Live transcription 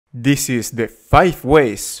This is the 5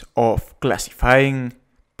 ways of classifying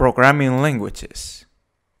programming languages.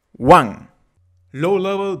 1.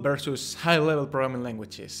 Low-level versus high-level programming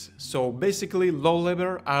languages. So basically,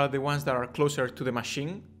 low-level are the ones that are closer to the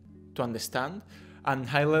machine to understand, and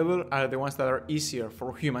high-level are the ones that are easier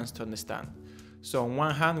for humans to understand. So on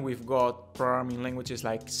one hand, we've got programming languages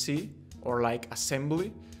like C or like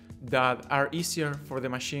assembly that are easier for the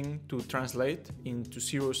machine to translate into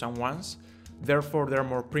zeros and ones. Therefore, they're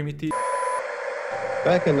more primitive.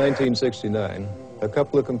 Back in 1969, a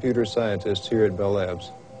couple of computer scientists here at Bell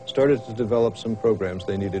Labs started to develop some programs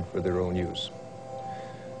they needed for their own use.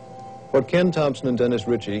 What Ken Thompson and Dennis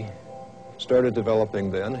Ritchie started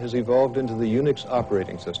developing then has evolved into the Unix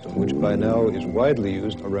operating system, which by now is widely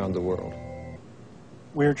used around the world.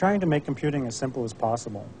 We are trying to make computing as simple as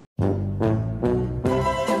possible.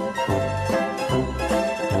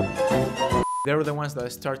 They're the ones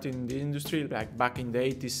that started in the industry like back in the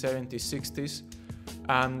 80s, 70s, 60s,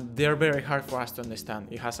 and they're very hard for us to understand.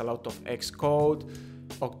 It has a lot of X code,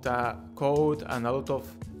 octa code, and a lot of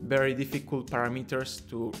very difficult parameters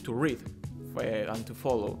to read and to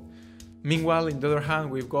follow. Meanwhile, on the other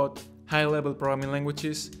hand, we've got high-level programming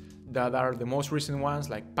languages that are the most recent ones,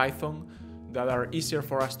 like Python, that are easier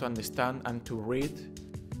for us to understand and to read.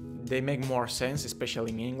 They make more sense,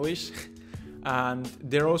 especially in English. And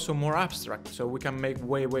they're also more abstract, so we can make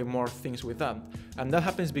way more things with them. And that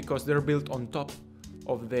happens because they're built on top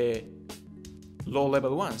of the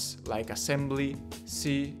low-level ones, like assembly,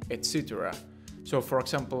 C, etc. So for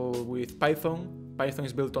example, with Python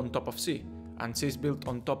is built on top of C, and C is built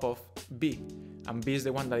on top of B, and B is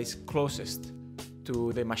the one that is closest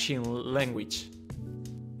to the machine language.